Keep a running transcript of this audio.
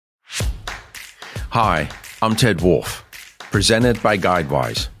Hi, I'm Ted Wolfe, presented by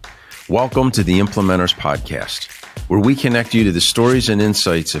Guidewise. Welcome to the Implementors podcast, where we connect you to the stories and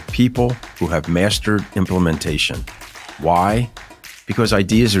insights of people who have mastered implementation. Why? Because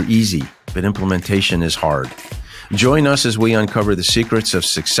ideas are easy, but implementation is hard. Join us as we uncover the secrets of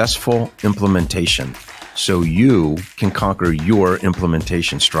successful implementation so you can conquer your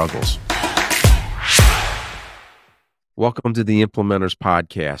implementation struggles. Welcome to the Implementors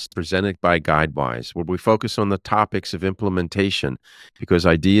podcast, presented by Guidewise, where we focus on the topics of implementation because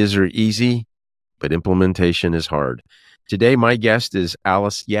ideas are easy, but implementation is hard. Today, my guest is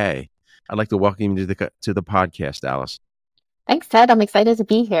Alice Yeh. I'd like to welcome you to the podcast, Alice. Thanks, Ted. I'm excited to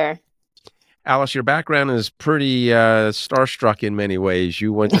be here. Alice, your background is pretty starstruck in many ways.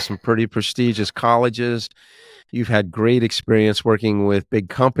 You went to some pretty prestigious colleges. You've had great experience working with big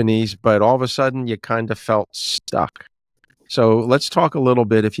companies, but all of a sudden you kind of felt stuck. So let's talk a little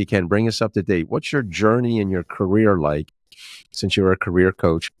bit, if you can, bring us up to date. What's your journey and your career like since you're a career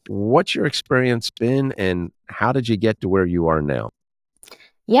coach? What's your experience been and how did you get to where you are now?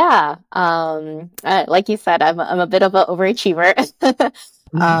 Yeah, like you said, I'm a bit of an overachiever.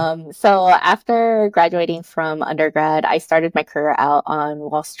 So after graduating from undergrad, I started my career out on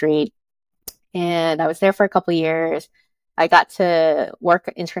Wall Street, and I was there for a couple of years. I got to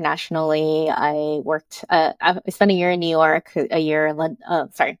work internationally. I spent a year in New York, a year in a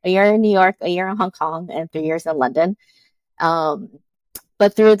year in New York, a year in Hong Kong, and 3 years in London.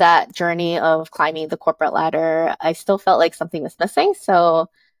 But through that journey of climbing the corporate ladder, I still felt like something was missing. So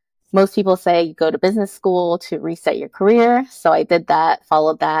most people say you go to business school to reset your career. So I did that,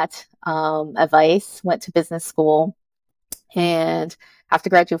 followed that advice, went to business school. And after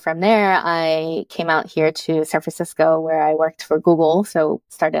graduating from there, I came out here to San Francisco where I worked for Google. So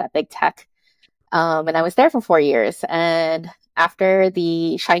started at big tech. And I was there for 4 years. And after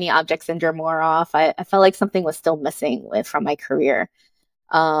the shiny object syndrome wore off, I felt like something was still missing from my career.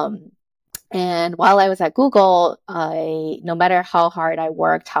 And while I was at Google, no matter how hard I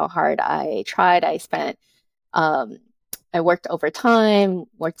worked, how hard I tried, I worked overtime,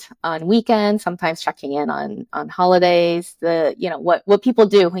 worked on weekends, sometimes checking in on holidays, what people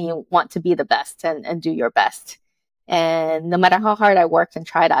do when you want to be the best and do your best. And no matter how hard I worked and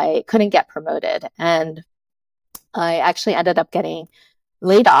tried, I couldn't get promoted. And I actually ended up getting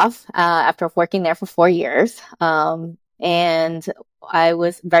laid off after working there for 4 years. And I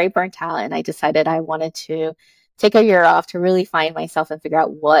was very burnt out, and I decided I wanted to take a year off to really find myself and figure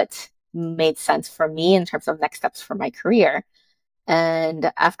out what made sense for me in terms of next steps for my career. And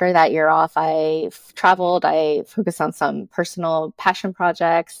after that year off, I traveled. I focused on some personal passion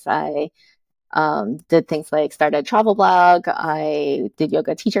projects. I did things like started a travel blog. I did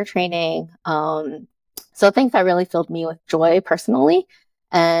yoga teacher training. So things that really filled me with joy personally.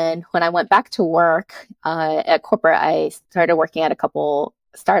 And when I went back to work at corporate, I started working at a couple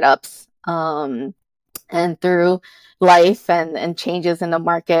startups. And through life and changes in the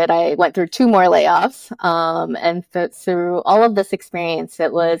market, I went through 2 more layoffs. And through all of this experience,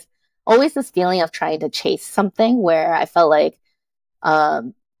 it was always this feeling of trying to chase something where I felt like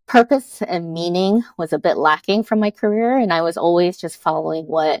purpose and meaning was a bit lacking from my career. And I was always just following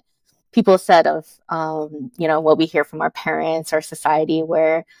what people said of, what we hear from our parents or society,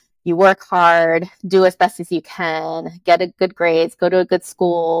 where you work hard, do as best as you can, get a good grades, go to a good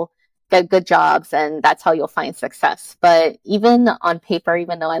school, get good jobs, and that's how you'll find success. But even on paper,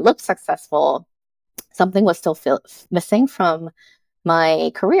 even though I looked successful, something was still missing from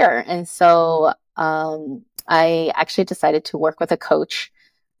my career. And so I actually decided to work with a coach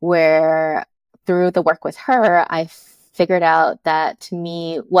where through the work with her, I figured out that to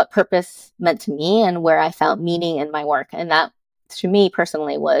me, what purpose meant to me and where I found meaning in my work. And that to me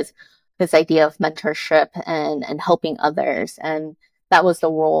personally was this idea of mentorship and helping others. And that was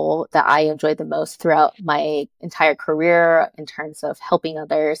the role that I enjoyed the most throughout my entire career in terms of helping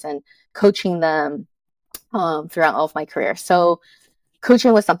others and coaching them throughout all of my career. So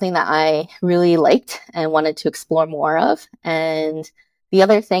coaching was something that I really liked and wanted to explore more of. And the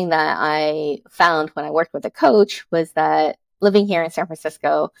other thing that I found when I worked with a coach was that living here in San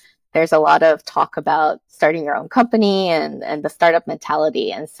Francisco, there's a lot of talk about starting your own company and the startup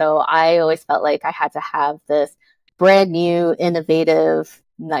mentality. And so I always felt like I had to have this brand new, innovative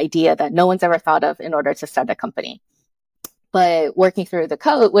idea that no one's ever thought of in order to start a company. But working through the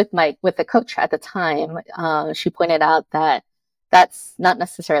code with the coach at the time, she pointed out that that's not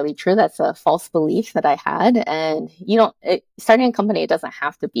necessarily true. That's a false belief that I had. And starting a company, it doesn't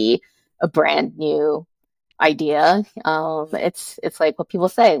have to be a brand new idea. It's like what people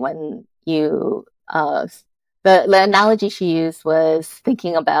say when you the analogy she used was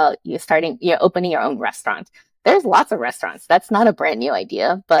thinking about you opening your own restaurant. There's lots of restaurants. That's not a brand new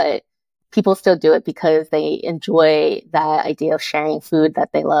idea, but people still do it because they enjoy that idea of sharing food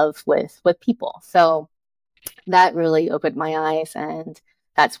that they love with people. So that really opened my eyes, and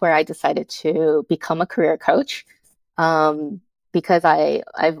that's where I decided to become a career coach. Because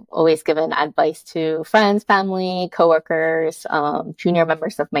I've always given advice to friends, family, coworkers, junior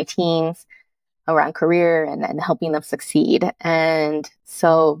members of my teams around career and helping them succeed. And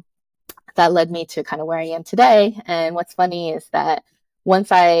so that led me to kind of where I am today. And what's funny is that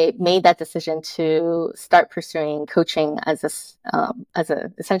once I made that decision to start pursuing coaching as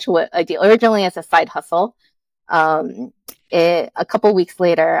a essential idea, originally as a side hustle, a couple weeks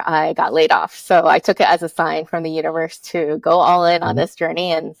later, I got laid off. So I took it as a sign from the universe to go all in on this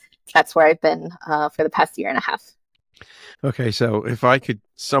journey. And that's where I've been for the past year and a half. Okay. So if I could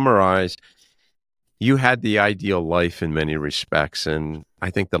summarize, you had the ideal life in many respects. And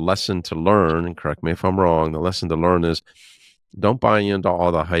I think the lesson to learn, and correct me if I'm wrong, the lesson to learn is don't buy into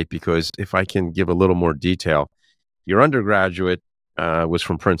all the hype, because if I can give a little more detail, your undergraduate was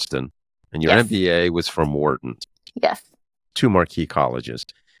from Princeton and your Yes. MBA was from Wharton. Yes. Two marquee colleges.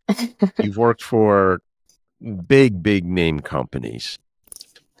 You've worked for big name companies.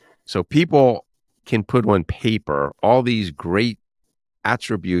 So people can put on paper all these great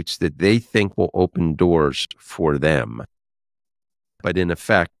attributes that they think will open doors for them. But in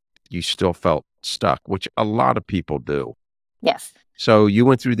effect, you still felt stuck, which a lot of people do. Yes. So you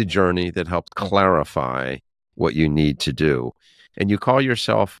went through the journey that helped clarify what you need to do. And you call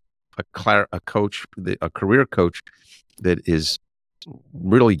yourself a coach, a career coach that is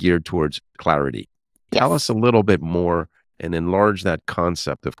really geared towards clarity. Yes. Tell us a little bit more and enlarge that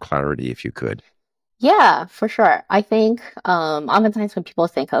concept of clarity, if you could. Yeah, for sure. I think oftentimes when people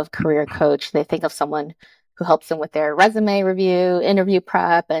think of career coach, they think of someone who helps them with their resume review, interview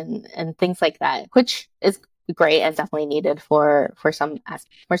prep, and things like that, which is great and definitely needed for some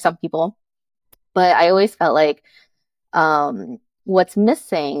people. But I always felt like what's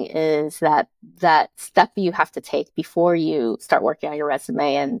missing is that step you have to take before you start working on your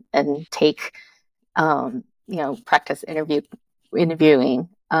resume and take practice interviewing.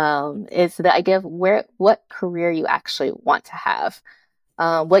 Is the idea of what career you actually want to have.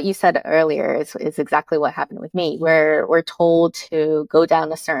 What you said earlier is exactly what happened with me, where we're told to go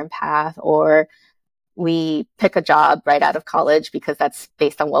down a certain path, or we pick a job right out of college because that's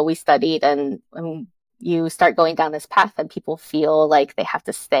based on what we studied. And you start going down this path and people feel like they have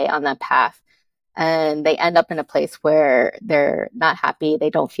to stay on that path. And they end up in a place where they're not happy, they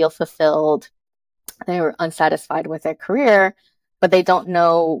don't feel fulfilled, they're unsatisfied with their career, but they don't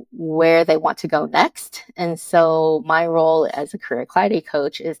know where they want to go next. And so my role as a career clarity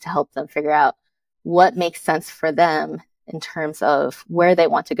coach is to help them figure out what makes sense for them in terms of where they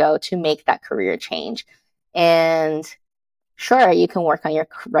want to go to make that career change. And sure, you can work on your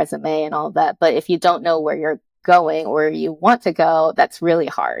resume and all that, but if you don't know where you're going or where you want to go, that's really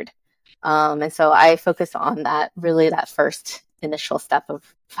hard. And so I focus on that first initial step of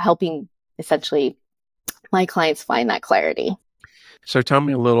helping essentially my clients find that clarity. So tell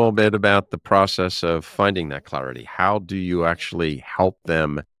me a little bit about the process of finding that clarity. How do you actually help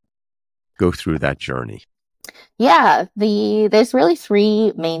them go through that journey? Yeah, there's really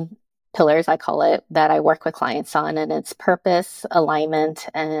three main pillars, I call it, that I work with clients on, and it's purpose, alignment,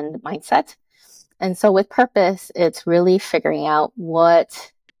 and mindset. And so with purpose, it's really figuring out what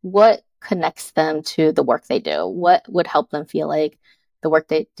connects them to the work they do, what would help them feel like the work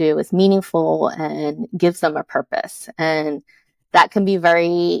they do is meaningful and gives them a purpose. And that can be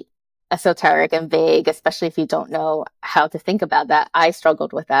very esoteric and vague, especially if you don't know how to think about that. I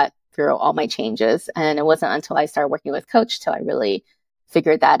struggled with that through all my changes. And it wasn't until I started working with Coach till I really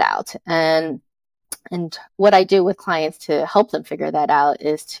figured that out. And what I do with clients to help them figure that out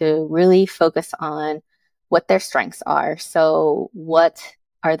is to really focus on what their strengths are. So what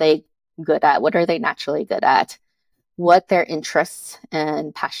are they good at? What are they naturally good at? What their interests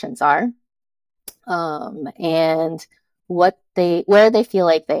and passions are, and where they feel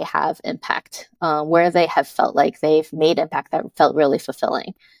like they have impact, where they have felt like they've made impact that felt really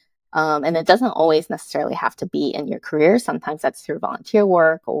fulfilling. And it doesn't always necessarily have to be in your career. Sometimes that's through volunteer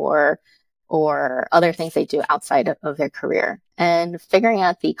work or other things they do outside of their career. And figuring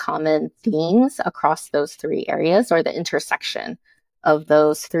out the common themes across those three areas, or the intersection of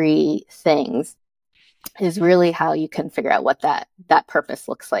those three things, is really how you can figure out what that purpose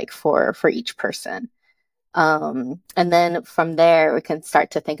looks like for each person. And then from there, we can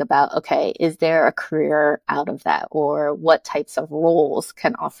start to think about, okay, is there a career out of that, or what types of roles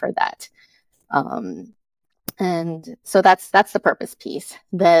can offer that? And so that's the purpose piece.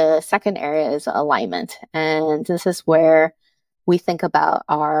 The second area is alignment. And this is where we think about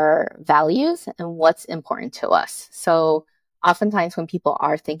our values and what's important to us. So oftentimes when people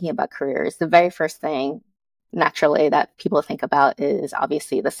are thinking about careers, the very first thing naturally that people think about is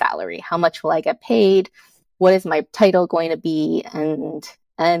obviously the salary. How much will I get paid? What is my title going to be? And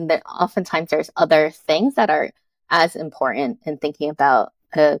oftentimes there's other things that are as important in thinking about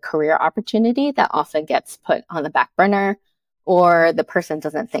a career opportunity that often gets put on the back burner, or the person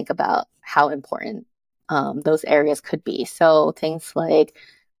doesn't think about how important those areas could be. So things like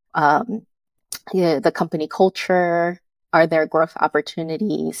the company culture, are there growth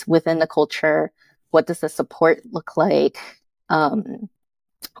opportunities within the culture? What does the support look like?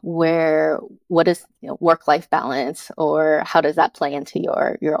 What is work-life balance, or how does that play into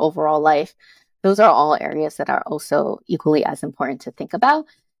your overall life? Those are all areas that are also equally as important to think about.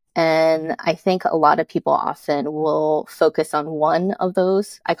 And I think a lot of people often will focus on one of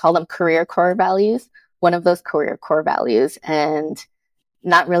those. I call them career core values, one of those career core values, and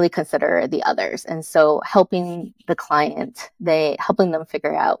not really consider the others. And so helping the client, helping them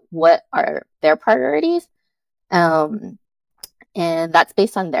figure out what are their priorities. And that's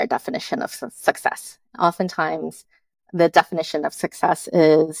based on their definition of success. Oftentimes, the definition of success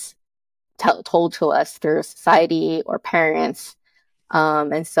is told to us through society or parents.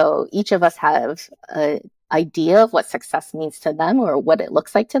 And so each of us have an idea of what success means to them or what it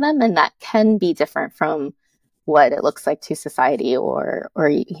looks like to them. And that can be different from what it looks like to society or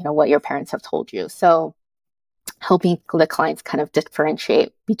what your parents have told you. So helping the clients kind of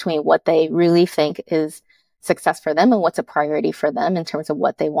differentiate between what they really think is success for them and what's a priority for them in terms of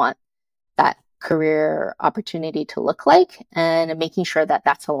what they want that career opportunity to look like, and making sure that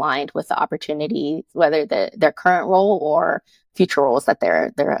that's aligned with the opportunity, whether their current role or future roles that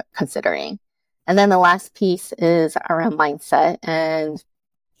they're considering. And then the last piece is around mindset, and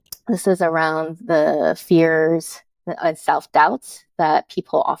this is around the fears and self-doubts that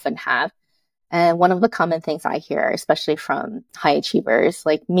people often have. And one of the common things I hear, especially from high achievers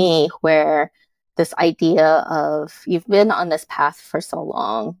like me, where this idea of you've been on this path for so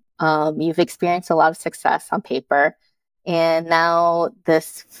long, you've experienced a lot of success on paper, and now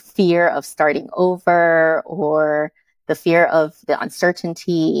this fear of starting over or the fear of the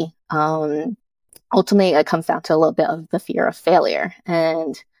uncertainty, ultimately it comes down to a little bit of the fear of failure.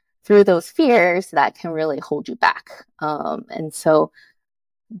 And through those fears, that can really hold you back. And so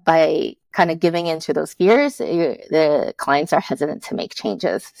by kind of giving into those fears, the clients are hesitant to make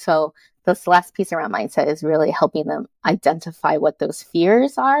changes. So this last piece around mindset is really helping them identify what those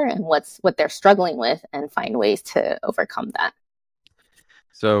fears are and what they're struggling with, and find ways to overcome that.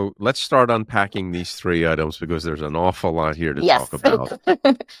 So let's start unpacking these three items, because there's an awful lot here to Yes. talk about.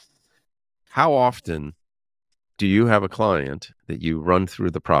 How often do you have a client that you run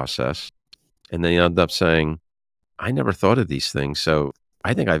through the process and they end up saying, I never thought of these things, so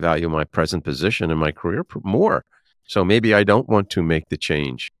I think I value my present position in my career more, so maybe I don't want to make the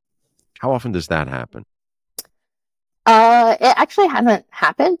change? How often does that happen? It actually hasn't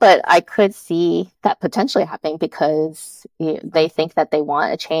happened, but I could see that potentially happening because they think that they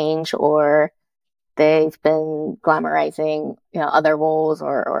want a change, or they've been glamorizing, other roles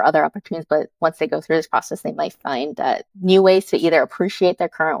or other opportunities. But once they go through this process, they might find that new ways to either appreciate their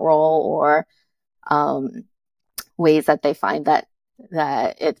current role, or ways that they find that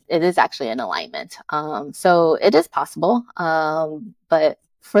it is actually in alignment. So it is possible, but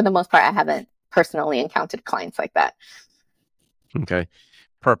for the most part, I haven't personally encountered clients like that. Okay.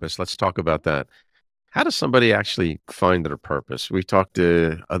 Purpose. Let's talk about that. How does somebody actually find their purpose? We talk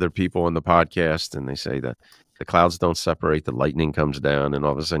to other people on the podcast, and they say that the clouds don't separate, the lightning comes down, and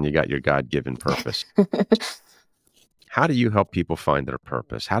all of a sudden you got your God-given purpose. How do you help people find their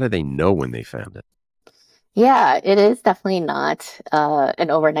purpose? How do they know when they found it? Yeah, it is definitely not an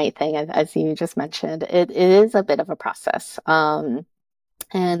overnight thing, as you just mentioned. It is a bit of a process.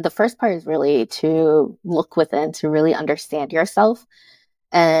 And the first part is really to look within, to really understand yourself.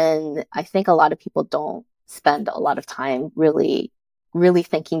 And I think a lot of people don't spend a lot of time really, really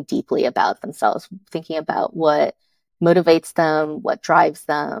thinking deeply about themselves, thinking about what motivates them, what drives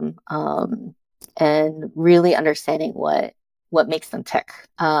them, and really understanding what makes them tick.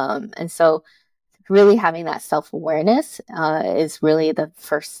 And so really having that self-awareness is really the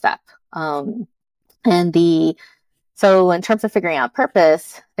first step. So in terms of figuring out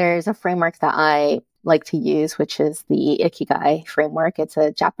purpose, there's a framework that I like to use, which is the Ikigai framework. It's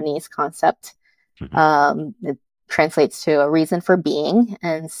a Japanese concept. It translates to a reason for being.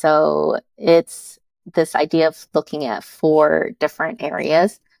 And so it's this idea of looking at 4 different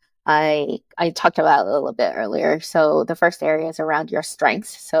areas I talked about a little bit earlier. So the first area is around your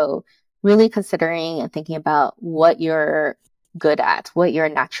strengths. So really considering and thinking about what you're good at, what you're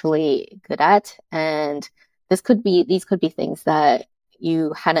naturally good at. And these could be things that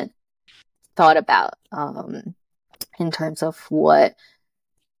you hadn't thought about in terms of what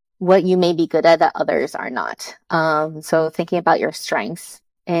you may be good at that others are not. So thinking about your strengths.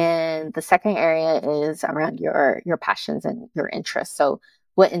 And the second area is around your passions and your interests. So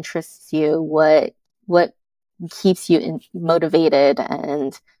what interests you, what keeps you motivated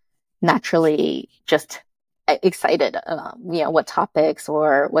and naturally just excited, what topics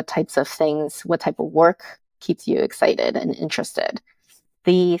or what types of things, what type of work keeps you excited and interested.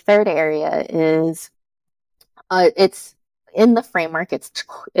 The third area is it's in the framework.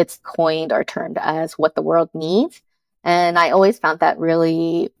 It's coined or termed as what the world needs, and I always found that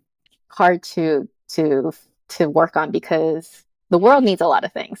really hard to work on because the world needs a lot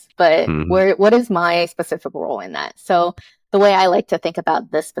of things. But what is my specific role in that? So the way I like to think about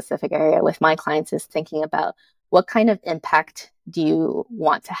this specific area with my clients is thinking about what kind of impact do you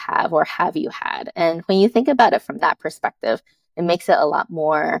want to have or have you had? And when you think about it from that perspective, it makes it a lot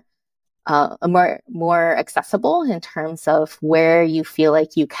more more accessible in terms of where you feel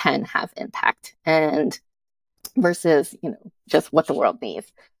like you can have impact and versus just what the world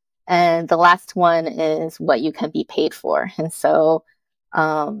needs. And the last one is what you can be paid for. And so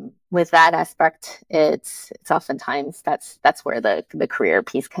with that aspect, it's oftentimes that's where the career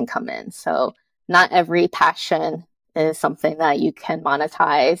piece can come in. So not every passion is something that you can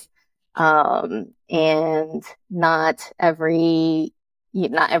monetize, and not every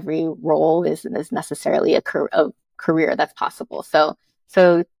role is necessarily a career that's possible. So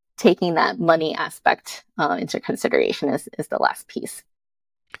taking that money aspect into consideration is the last piece.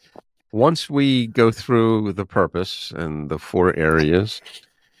 Once we go through the purpose and the 4 areas,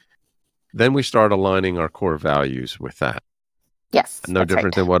 then we start aligning our core values with that. Yes. No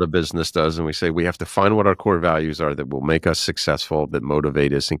different than what a business does. And we say we have to find what our core values are that will make us successful, that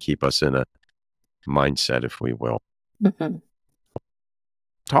motivate us and keep us in a mindset, if we will. Mm-hmm.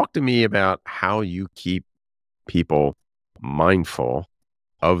 Talk to me about how you keep people mindful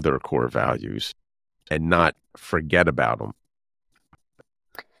of their core values and not forget about them.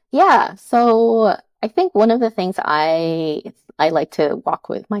 Yeah. So I think one of the things I like to walk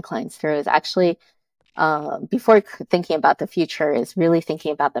with my clients through is actually before thinking about the future is really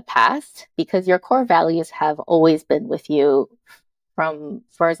thinking about the past, because your core values have always been with you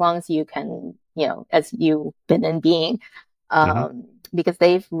for as long as you can, as you've been in being, because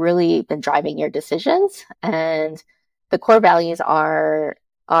they've really been driving your decisions. And the core values are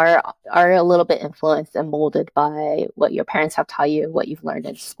a little bit influenced and molded by what your parents have taught you, what you've learned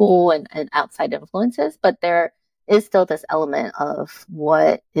in school and outside influences. But there is still this element of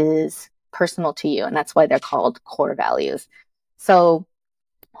what is personal to you. And that's why they're called core values. So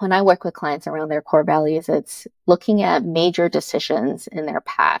when I work with clients around their core values, it's looking at major decisions in their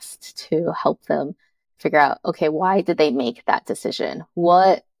past to help them figure out, okay, why did they make that decision?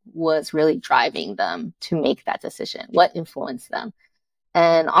 What was really driving them to make that decision? What influenced them?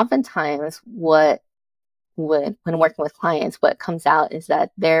 And oftentimes when working with clients, what comes out is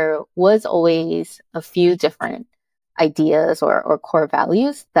that there was always a few different ideas or core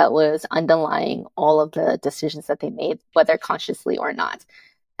values that was underlying all of the decisions that they made, whether consciously or not.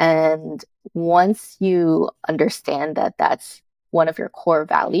 And once you understand that that's one of your core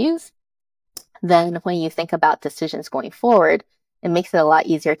values, then when you think about decisions going forward, it makes it a lot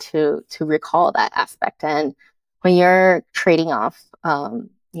easier to recall that aspect. And when you're trading off,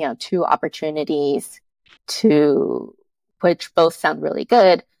 2 opportunities to which both sound really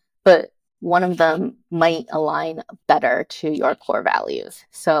good, but one of them might align better to your core values.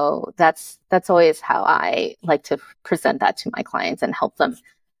 So that's always how I like to present that to my clients and help them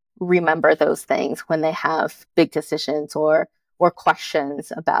remember those things when they have big decisions or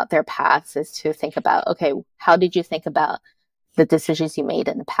questions about their paths, is to think about, okay, how did you think about the decisions you made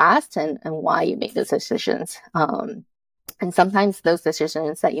in the past and why you made those decisions? And sometimes those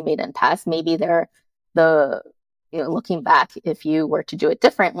decisions that you made in the past, maybe they're looking back, if you were to do it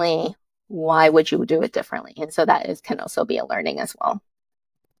differently, why would you do it differently? And so that can also be a learning as well.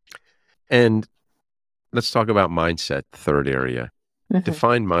 And let's talk about mindset, third area. Mm-hmm.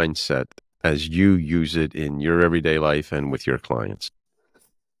 Define mindset as you use it in your everyday life and with your clients.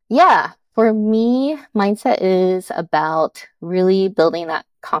 Yeah. For me, mindset is about really building that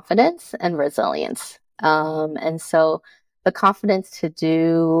confidence and resilience. And so the confidence to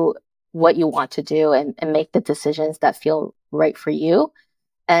do what you want to do and make the decisions that feel right for you,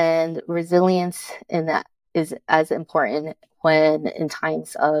 and resilience in that is as important when in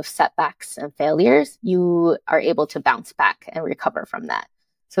times of setbacks and failures, you are able to bounce back and recover from that.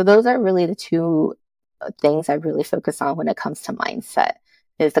 So those are really the two things I really focus on when it comes to mindset,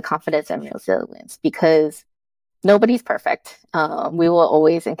 is the confidence and resilience, because nobody's perfect. We will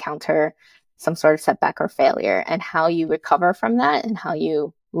always encounter some sort of setback or failure, and how you recover from that and how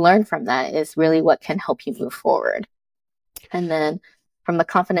you learn from that is really what can help you move forward. And then from the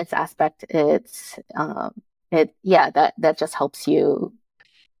confidence aspect, it's that just helps you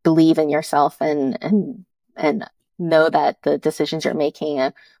believe in yourself and know that the decisions you're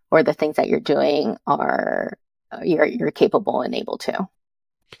making or the things that you're doing are you're capable and able to.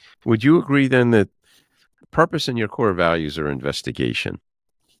 Would you agree then that purpose and your core values are investigation?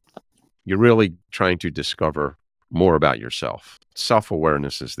 You're really trying to discover more about yourself.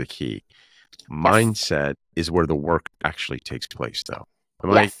 Self-awareness is the key. Yes. Mindset is where the work actually takes place, though.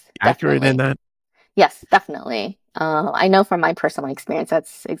 Am Yes, I accurate in that? Yes, definitely. I know from my personal experience,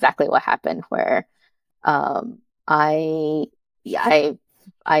 that's exactly what happened, where I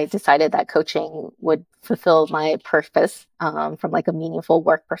decided that coaching would fulfill my purpose from like a meaningful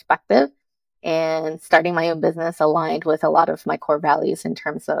work perspective, and starting my own business aligned with a lot of my core values in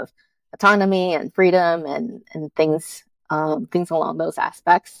terms of autonomy and freedom and things along those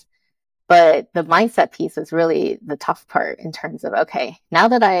aspects. But the mindset piece is really the tough part in terms of, okay, now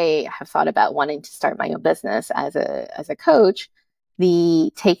that I have thought about wanting to start my own business as a coach,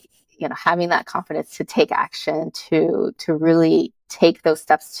 having that confidence to take action, to really take those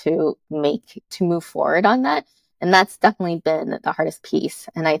steps to move forward on that. And that's definitely been the hardest piece.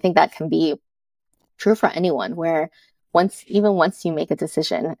 And I think that can be true for anyone, where once you make a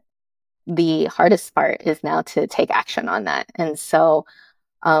decision, the hardest part is now to take action on that. And so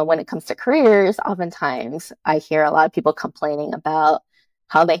when it comes to careers, oftentimes I hear a lot of people complaining about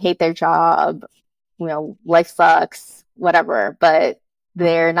how they hate their job, life sucks, whatever, but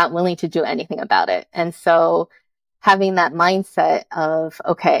they're not willing to do anything about it. And so having that mindset of,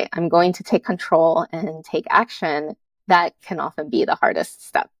 okay, I'm going to take control and take action, that can often be the hardest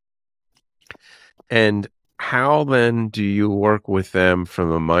step. And how then do you work with them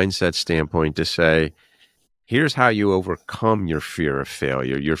from a mindset standpoint to say, here's how you overcome your fear of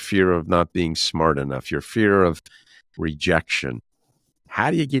failure, your fear of not being smart enough, your fear of rejection? How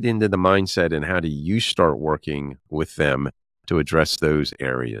do you get into the mindset, and how do you start working with them to address those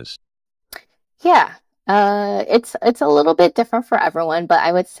areas? Yeah, it's a little bit different for everyone, but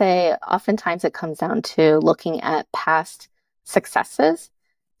I would say oftentimes it comes down to looking at past successes.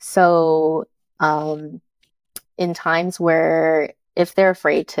 So in times where if they're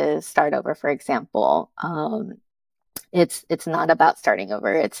afraid to start over, for example, it's not about starting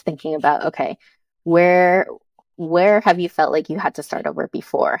over. It's thinking about, okay, where have you felt like you had to start over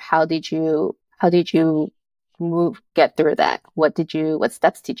before? How did you get through that? What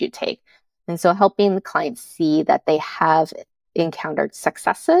steps did you take? And so helping the clients see that they have encountered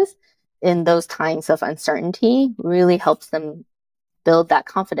successes in those times of uncertainty really helps them build that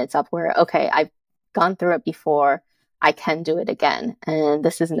confidence up, where, okay, I've gone through it before, I can do it again. And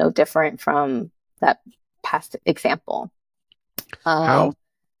this is no different from that past example. I'm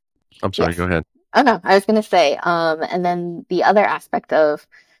sorry, Yes. Go ahead. Oh no, I was going to say, and then the other aspect of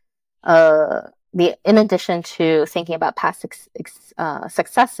in addition to thinking about past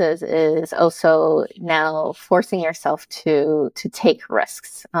successes, is also now forcing yourself to take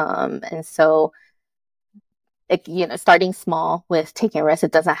risks. And so, starting small with taking risks,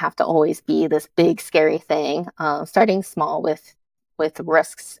 it doesn't have to always be this big scary thing. Starting small with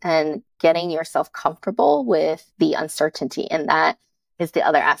risks and getting yourself comfortable with the uncertainty, and that is the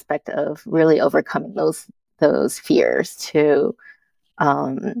other aspect of really overcoming those fears to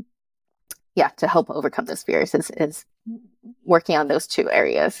help overcome those fears is working on those two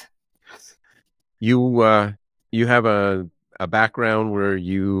areas. You have a background where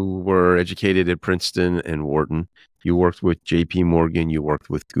you were educated at Princeton and Wharton. You worked with JP Morgan. You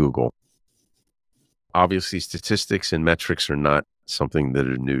worked with Google. Obviously, statistics and metrics are not something that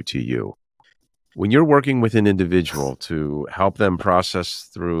are new to you. When you're working with an individual to help them process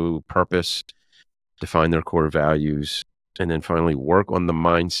through purpose, define their core values, and then finally work on the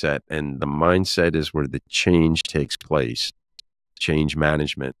mindset, and the mindset is where the change takes place, change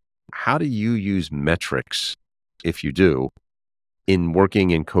management. How do you use metrics, if you do, in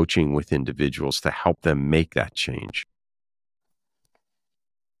working and coaching with individuals to help them make that change?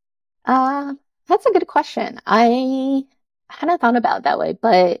 That's a good question. I hadn't thought about it that way,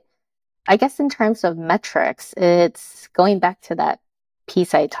 but I guess in terms of metrics, it's going back to that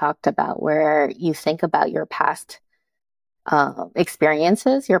piece I talked about, where you think about your past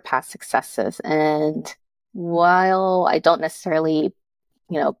experiences, your past successes, and while I don't necessarily,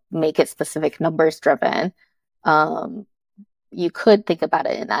 make it specific numbers driven, um, you could think about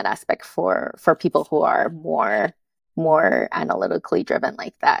it in that aspect for people who are more analytically driven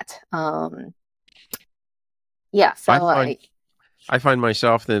like that. Yeah, I so find I find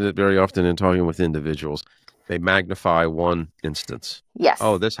myself that very often in talking with individuals, they magnify one instance. Oh,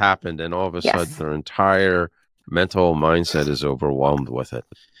 yes, this happened, and all of a sudden yes, their entire mental mindset is overwhelmed with it.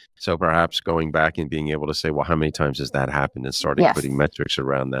 So perhaps going back and being able to say, well, how many times has that happened, and starting yes. putting metrics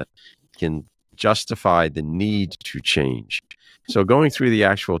around that can justify the need to change. So going through the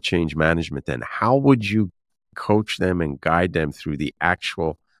actual change management, then how would you coach them and guide them through the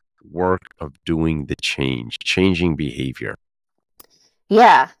actual work of doing the change, changing behavior?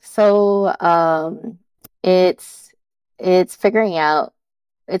 Yeah. So it's it's figuring out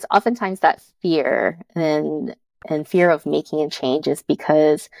it's oftentimes that fear and fear of making a change is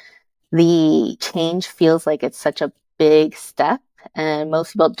because the change feels like it's such a big step and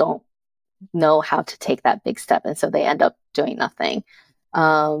most people don't know how to take that big step and so they end up doing nothing.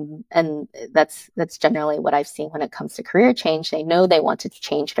 And that's generally what I've seen when it comes to career change. They know they want to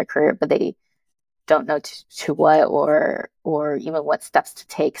change their career, but they don't know to what or even what steps to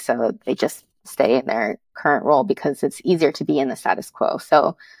take. So they just stay in their current role because it's easier to be in the status quo.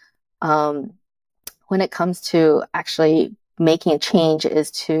 So um, when it comes to actually making a change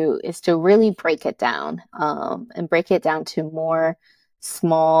is to really break it down and break it down to more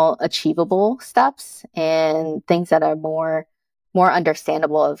small achievable steps and things that are more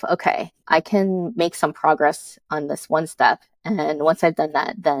understandable of okay, I can make some progress on this one step, and once I've done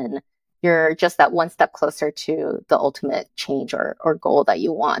that, then you're just that one step closer to the ultimate change or goal that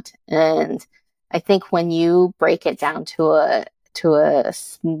you want. And I think when you break it down to a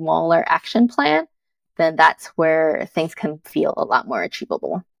smaller action plan, then that's where things can feel a lot more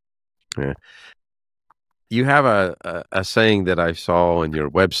achievable. Yeah. You have a saying that I saw on your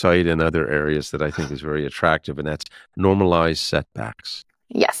website and other areas that I think is very attractive, and that's normalize setbacks.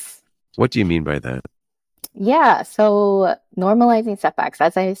 Yes. What do you mean by that? Yeah, so normalizing setbacks,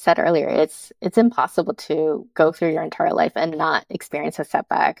 as I said earlier, it's impossible to go through your entire life and not experience a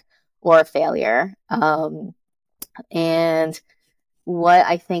setback or a failure. And what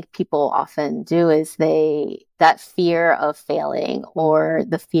I think people often do is that fear of failing or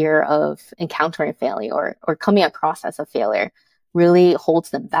the fear of encountering failure or coming across as a failure really holds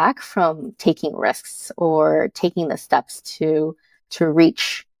them back from taking risks or taking the steps to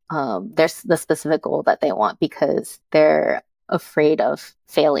reach the specific goal that they want because they're afraid of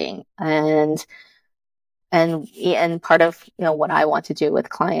failing. And part of what I want to do with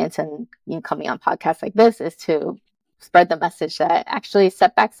clients and coming on podcasts like this is to spread the message that actually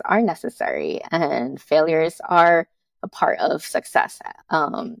setbacks are necessary and failures are a part of success.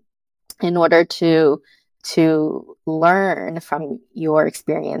 In order to learn from your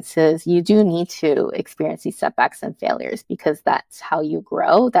experiences, you do need to experience these setbacks and failures because that's how you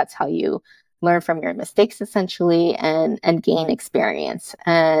grow. That's how you learn from your mistakes essentially and gain experience.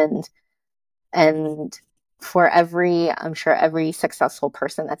 And for I'm sure every successful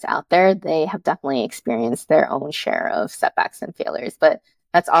person that's out there, they have definitely experienced their own share of setbacks and failures, but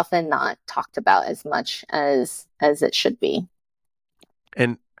that's often not talked about as much as it should be.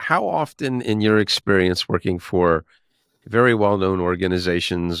 And how often, in your experience working for very well-known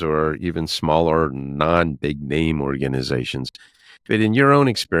organizations or even smaller, non-big name organizations, but in your own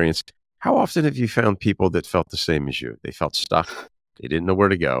experience, how often have you found people that felt the same as you? They felt stuck. They didn't know where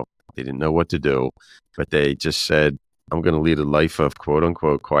to go. They didn't know what to do, but they just said, I'm going to lead a life of quote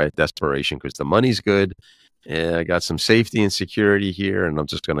unquote quiet desperation because the money's good. And I got some safety and security here, and I'm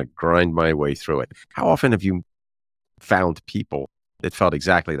just going to grind my way through it. How often have you found people that felt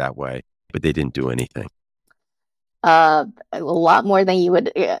exactly that way, but they didn't do anything? A lot more than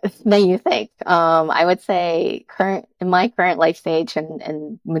than you think. I would say in my current life stage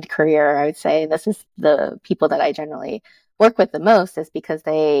and mid career, I would say this is the people that I generally work with the most is because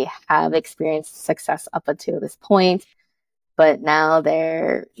they have experienced success up until this point, but now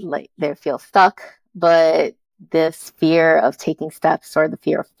they feel stuck. But this fear of taking steps or the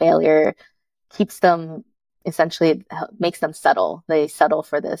fear of failure keeps them essentially makes them settle. They settle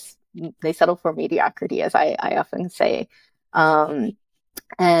for mediocrity, as I often say. Um,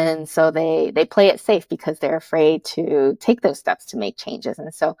 and so they play it safe because they're afraid to take those steps to make changes.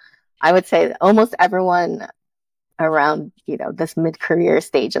 And so I would say that almost everyone around, this mid-career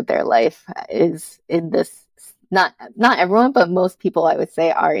stage of their life is in this, not everyone, but most people I would say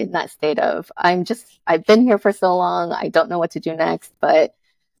are in that state of I've been here for so long, I don't know what to do next, but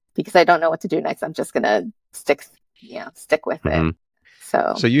because I don't know what to do next, I'm just gonna stick with it. Mm-hmm.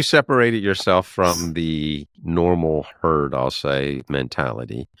 So So you separated yourself from the normal herd, I'll say,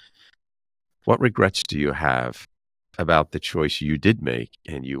 mentality. What regrets do you have about the choice you did make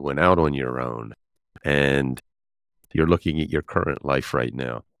and you went out on your own and you're looking at your current life right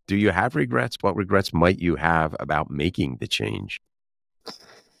now? Do you have regrets? What regrets might you have about making the change?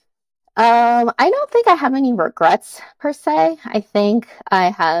 I don't think I have any regrets per se. I think I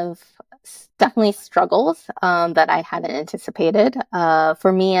have definitely struggles that I hadn't anticipated.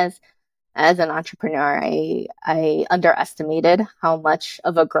 For me, as an entrepreneur, I underestimated how much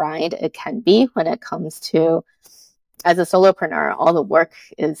of a grind it can be when it comes to, as a solopreneur, all the work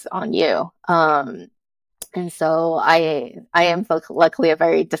is on you. And so I am luckily a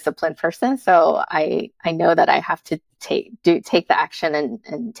very disciplined person. So I know that I have to take the action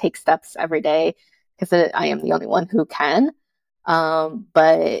and take steps every day because I am the only one who can.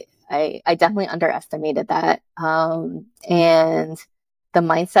 But I definitely underestimated that. And the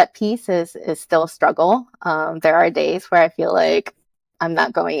mindset piece is still a struggle. There are days where I feel like I'm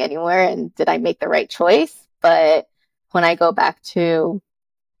not going anywhere and did I make the right choice? But when I go back to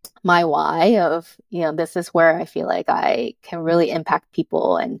my why of, this is where I feel like I can really impact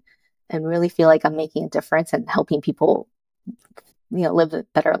people and really feel like I'm making a difference and helping people, live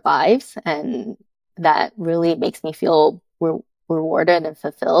better lives. And that really makes me feel rewarded and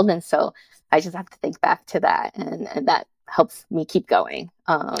fulfilled. And so I just have to think back to that and that helps me keep going.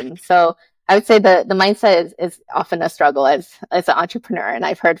 So I would say the mindset is often a struggle as an entrepreneur. And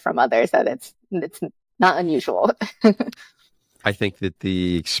I've heard from others that it's not unusual. I think that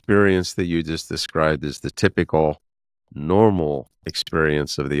the experience that you just described is the typical normal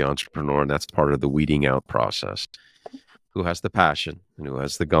experience of the entrepreneur, and that's part of the weeding out process. Who has the passion and who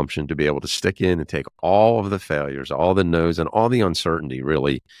has the gumption to be able to stick in and take all of the failures, all the no's, and all the uncertainty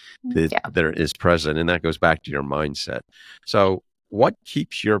really that there is present. And that goes back to your mindset. So what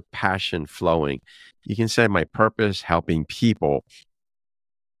keeps your passion flowing? You can say my purpose, helping people.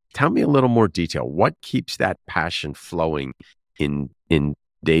 Tell me a little more detail. What keeps that passion flowing in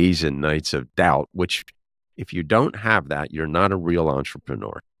days and nights of doubt, which if you don't have that, you're not a real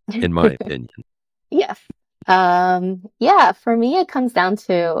entrepreneur, in my opinion. Yes. For me, it comes down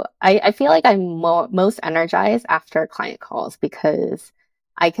to, I feel like I'm most energized after client calls because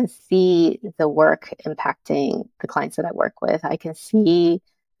I can see the work impacting the clients that I work with. I can see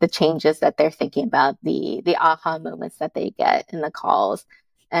the changes that they're thinking about, the aha moments that they get in the calls.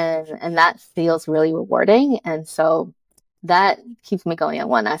 And that feels really rewarding. And so that keeps me going on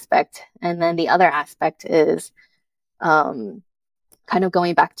one aspect. And then the other aspect is, kind of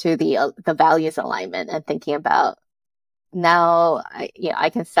going back to the values alignment and thinking about now I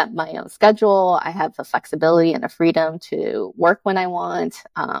can set my own schedule. I have the flexibility and the freedom to work when I want.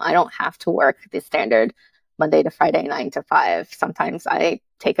 I don't have to work the standard Monday to Friday, 9 to 5. Sometimes I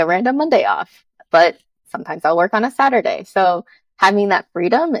take a random Monday off, but sometimes I'll work on a Saturday. So having that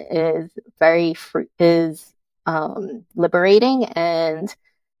freedom is liberating. And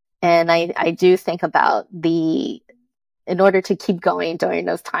I do think about in order to keep going during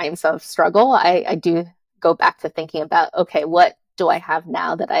those times of struggle, I do go back to thinking about, okay, what do I have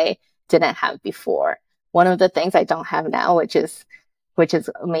now that I didn't have before? One of the things I don't have now, which is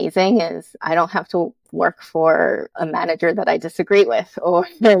amazing, is I don't have to work for a manager that I disagree with, or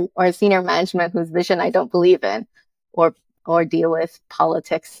senior management whose vision I don't believe in, or deal with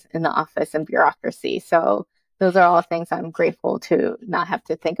politics in the office and bureaucracy. So those are all things I'm grateful to not have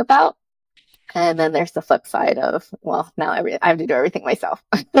to think about. And then there's the flip side of, well, now I have to do everything myself.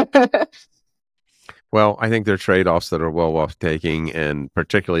 Well, I think there are trade-offs that are well worth taking, and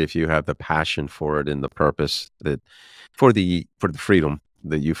particularly if you have the passion for it and the purpose that for the freedom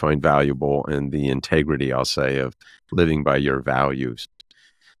that you find valuable and the integrity, I'll say, of living by your values.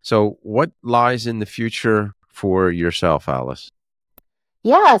 So what lies in the future for yourself, Alice?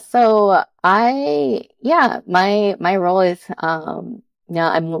 Yeah, so my role is, I'm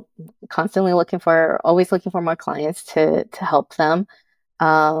constantly always looking for more clients to help them.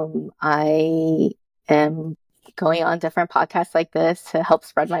 I am going on different podcasts like this to help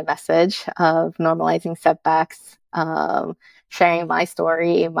spread my message of normalizing setbacks, sharing my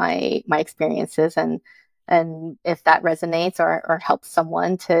story, my experiences, and if that resonates or helps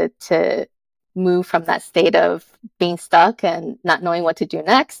someone to move from that state of being stuck and not knowing what to do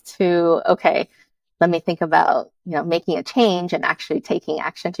next to, okay, let me think about, making a change and actually taking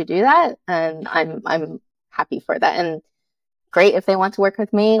action to do that. And I'm happy for that. And great if they want to work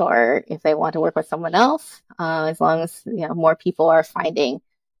with me or if they want to work with someone else, as long as, more people are finding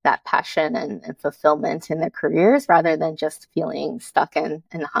that passion and fulfillment in their careers rather than just feeling stuck and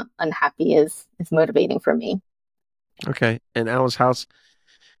unhappy is motivating for me. Okay. And Alice,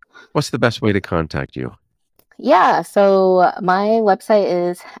 what's the best way to contact you? Yeah, so my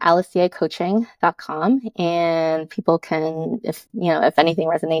website is aliceyehcoaching.com, and people can, if anything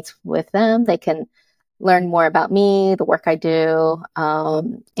resonates with them, they can learn more about me, the work I do,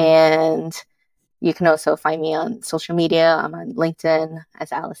 and you can also find me on social media. I'm on LinkedIn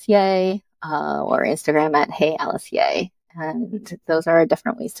as Alice Yeh, or Instagram at Hey Alice Yeh, and those are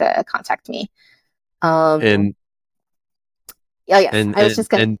different ways to contact me. And Oh yes, and I was and just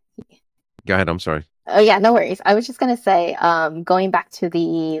gonna. and go ahead. I'm sorry. Oh yeah, no worries. I was just gonna say, going back to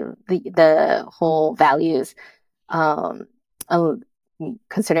the whole values, um, uh,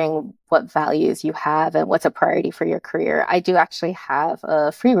 considering what values you have and what's a priority for your career, I do actually have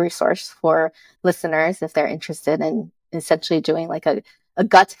a free resource for listeners if they're interested in essentially doing like a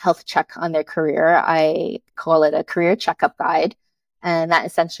gut health check on their career. I call it a career checkup guide. And that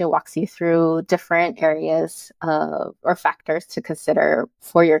essentially walks you through different areas or factors to consider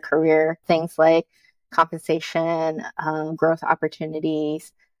for your career, things like compensation, growth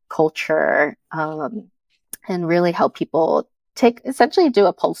opportunities, culture, and really help people essentially do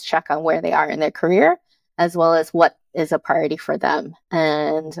a pulse check on where they are in their career, as well as what is a priority for them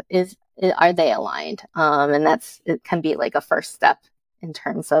and are they aligned? And it can be like a first step in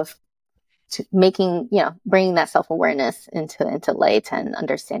terms of making, bringing that self-awareness into light and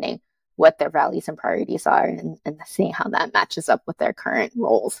understanding what their values and priorities are, and seeing how that matches up with their current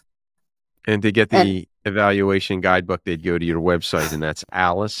roles. And to get And the evaluation guidebook, they'd go to your website, and that's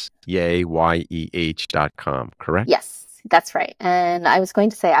aliceyeh.com, correct? yes, that's right. And I was going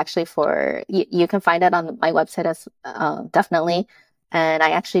to say, actually, you can find it on my website as definitely. And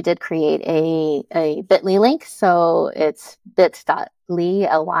I actually did create a bit.ly link. So it's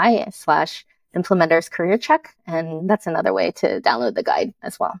bit.ly/implementors career check. And that's another way to download the guide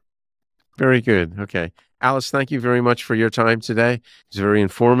as well. Very good. Okay. Alice, thank you very much for your time today. It's very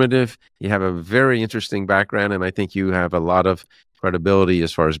informative. You have a very interesting background, and I think you have a lot of credibility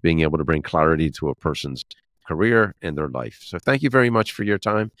as far as being able to bring clarity to a person's career and their life. So thank you very much for your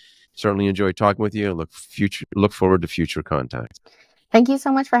time. Certainly enjoyed talking with you. Look forward to future contact. Thank you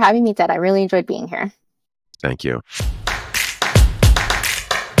so much for having me, Ted. I really enjoyed being here. Thank you.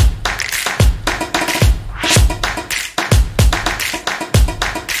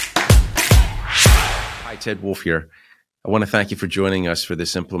 Hi, Ted Wolf here. I want to thank you for joining us for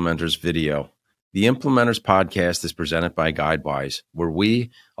this Implementors video. The Implementors podcast is presented by Guidewise, where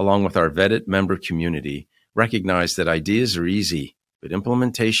we, along with our vetted member community, recognize that ideas are easy, but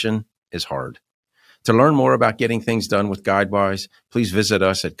implementation is hard. To learn more about getting things done with Guidewise, please visit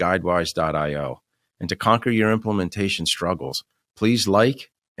us at guidewise.io. And to conquer your implementation struggles, please like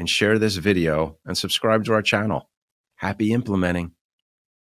and share this video and subscribe to our channel. Happy implementing.